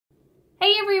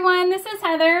Hey everyone, this is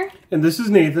Heather. And this is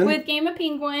Nathan. With Game of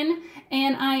Penguin,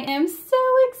 and I am so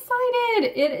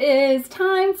excited. It is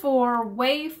time for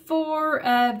Wave 4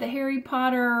 of the Harry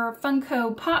Potter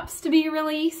Funko Pops to be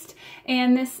released.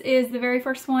 And this is the very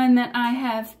first one that I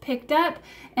have picked up.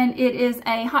 And it is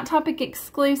a Hot Topic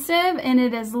exclusive, and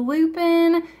it is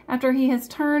Lupin after he has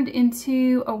turned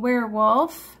into a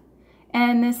werewolf.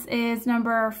 And this is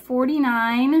number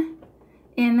 49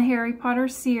 in the Harry Potter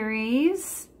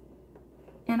series.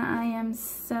 And I am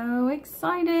so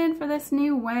excited for this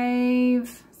new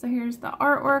wave. So here's the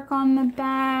artwork on the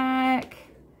back.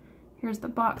 Here's the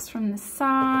box from the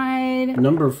side.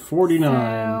 Number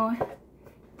 49. So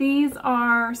these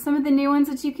are some of the new ones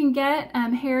that you can get.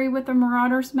 Harry with the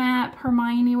Marauders map,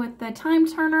 Hermione with the Time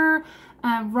Turner,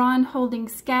 Ron holding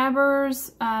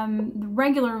Scabbers,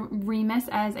 regular Remus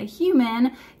as a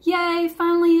human. Yay,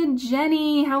 finally a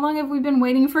Jenny. How long have we been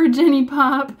waiting for a Jenny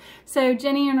pop? So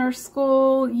Jenny in her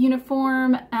school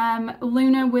uniform,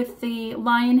 Luna with the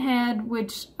lion head,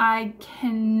 which I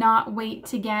cannot wait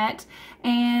to get,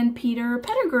 and Peter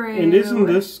Pettigrew. And isn't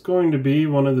this going to be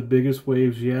one of the biggest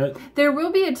waves yet? There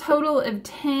will be a total of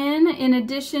 10 in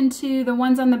addition to the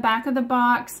ones on the back of the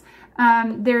box.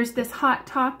 There's this Hot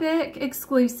Topic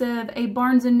exclusive, a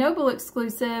Barnes & Noble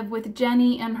exclusive with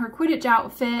Jenny and her Quidditch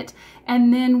outfit,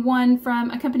 and then one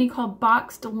from a company called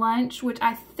Boxed Lunch, which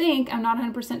I think, I'm not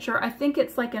 100% sure, I think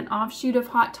it's like an offshoot of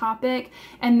Hot Topic,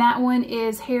 and that one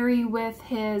is Harry with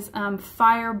his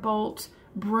Firebolt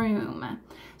broom.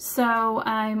 So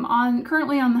I'm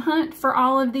currently on the hunt for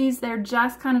all of these. They're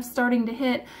just kind of starting to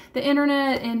hit the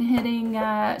internet and hitting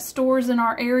stores in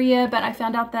our area, but I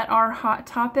found out that our Hot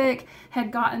Topic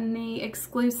had gotten the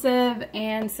exclusive,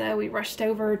 and so we rushed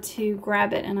over to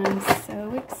grab it, and I'm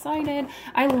so excited.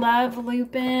 I love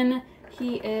Lupin.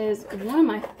 He is one of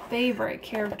my favorite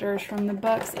characters from the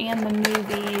books and the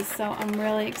movies, so I'm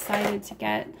really excited to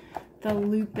get the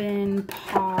Lupin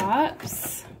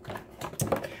Pops.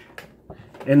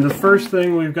 And the first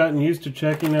thing we've gotten used to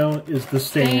checking out is the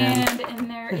stand. And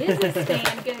there is a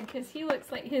stand, good, because he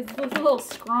looks like his little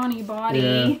scrawny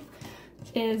body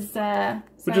is...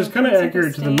 which is kind of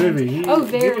accurate to the movie. He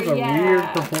was a weird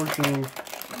proportion.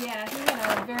 Yeah, he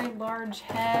had a very large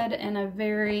head and a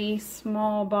very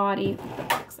small body. Put the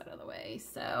box out of the way,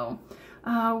 so...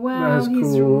 wow,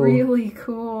 he's really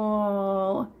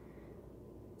cool.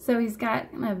 So he's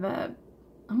got kind of a...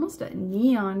 almost a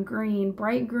neon green,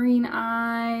 bright green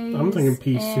eyes. I'm thinking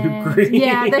pea soup green.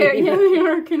 Yeah, they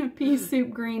are kind of pea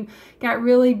soup green. Got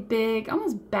really big,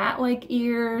 almost bat-like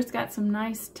ears. Got some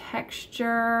nice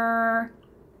texture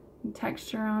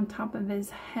on top of his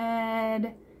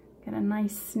head. Got a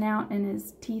nice snout, and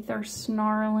his teeth are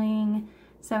snarling.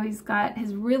 So he's got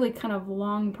his really kind of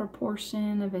long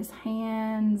proportion of his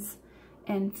hands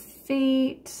and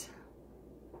feet.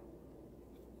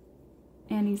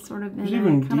 And he's sort of in there's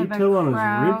even kind detail of a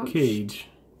on his rib cage.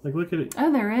 Like, look at it.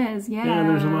 Oh, there is, yeah. Yeah,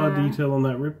 there's a lot of detail on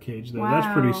that rib cage, though. Wow.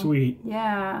 That's pretty sweet.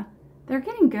 Yeah. They're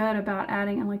getting good about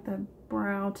adding, and like the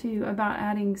brow, too, about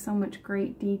adding so much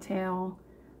great detail.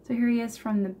 So here he is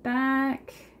from the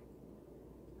back.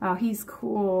 Oh, he's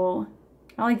cool.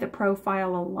 I like the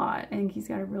profile a lot. I think he's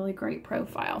got a really great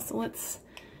profile. So let's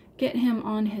get him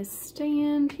on his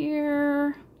stand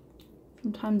here.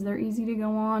 Sometimes they're easy to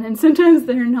go on, and sometimes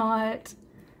they're not.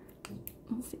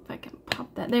 Let's see if I can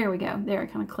pop that. There we go. There,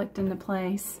 it kind of clicked into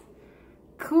place.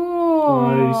 Cool.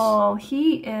 Nice.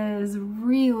 He is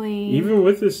really... even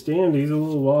with his stand, he's a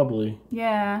little wobbly.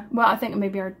 Yeah. Well, I think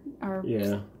maybe our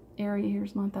area here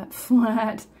is not that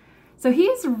flat. So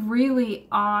he's really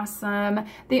awesome.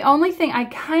 The only thing, I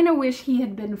kind of wish he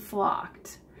had been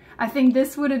flocked. I think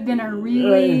this would have been a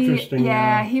really... interesting.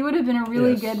 Yeah, he would have been a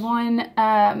really good one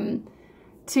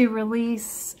to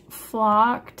release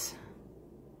flocked.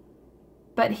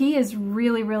 But he is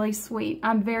really, really sweet.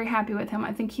 I'm very happy with him.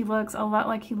 I think he looks a lot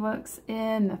like he looks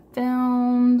in the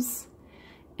films.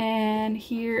 And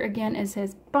here again is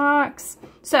his box.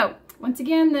 So, once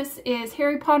again, this is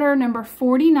Harry Potter number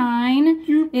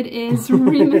 49. It is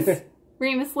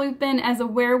Remus Lupin as a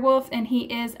werewolf, and he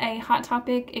is a Hot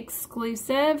Topic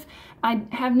exclusive. I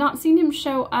have not seen him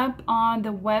show up on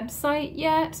the website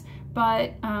yet,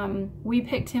 but we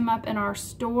picked him up in our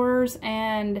stores,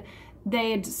 and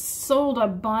they had sold a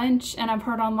bunch, and I've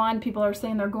heard online people are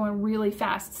saying they're going really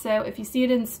fast. So if you see it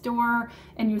in store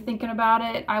and you're thinking about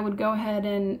it, I would go ahead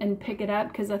and pick it up,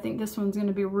 because I think this one's going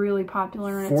to be really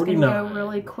popular, and it's going to go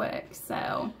really quick.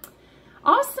 So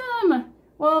awesome.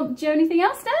 Well, do you have anything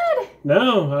else, Dad?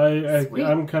 No,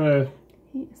 I'm kind of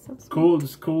cool.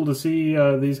 It's cool to see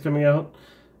these coming out.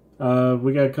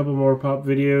 We got a couple more pop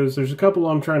videos. There's a couple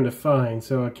I'm trying to find,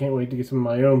 so I can't wait to get some of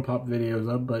my own pop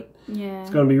videos up, but it's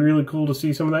going to be really cool to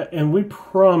see some of that. And we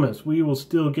promise we will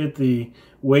still get the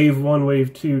Wave 1,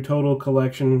 Wave 2 total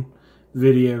collection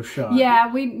video shot.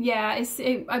 Yeah,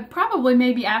 probably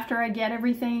maybe after I get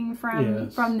everything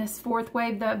from this fourth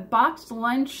wave. The boxed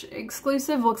lunch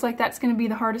exclusive looks like that's going to be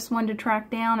the hardest one to track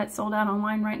down. It's sold out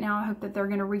online right now. I hope that they're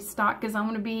going to restock, because I'm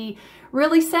going to be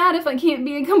really sad if I can't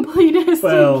be a completist.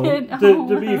 Well,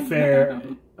 to be fair,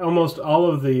 almost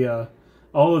all of the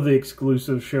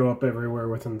exclusives show up everywhere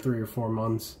within 3 or 4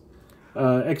 months.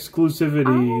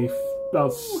 Exclusivity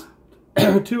about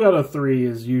 2 out of 3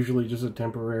 is usually just a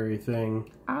temporary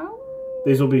thing.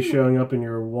 These will be showing up in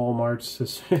your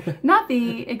Walmarts. Not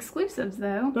the exclusives,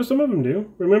 though. No, some of them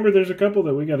do. Remember, there's a couple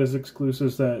that we got as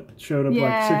exclusives that showed up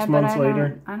like 6 months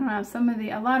later. I don't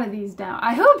know. A lot of these don't.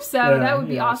 I hope so. Yeah, that would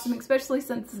be awesome, especially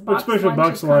since box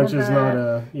lunch is not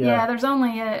a... Yeah, there's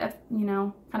only a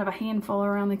kind of a handful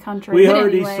around the country. We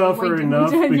already suffer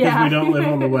enough because we don't live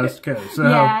on the West Coast. So.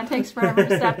 Yeah, it takes forever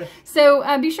to stuff. So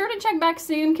be sure to check back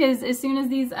soon, because as soon as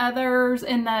these others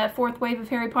in the fourth wave of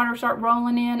Harry Potter start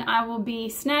rolling in, I will be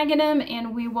snagging them,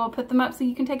 and we will put them up so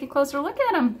you can take a closer look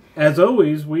at them. As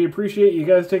always, we appreciate you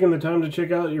guys taking the time to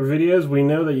check out your videos. We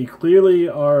know that you clearly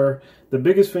are the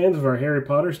biggest fans of our Harry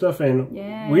Potter stuff, and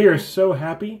we are so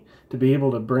happy to be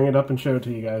able to bring it up and show it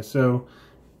to you guys. So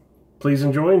please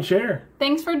enjoy and share.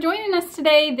 Thanks for joining us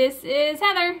today. This is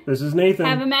Heather. This is Nathan.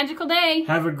 Have a magical day.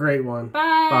 Have a great one.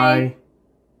 Bye. Bye.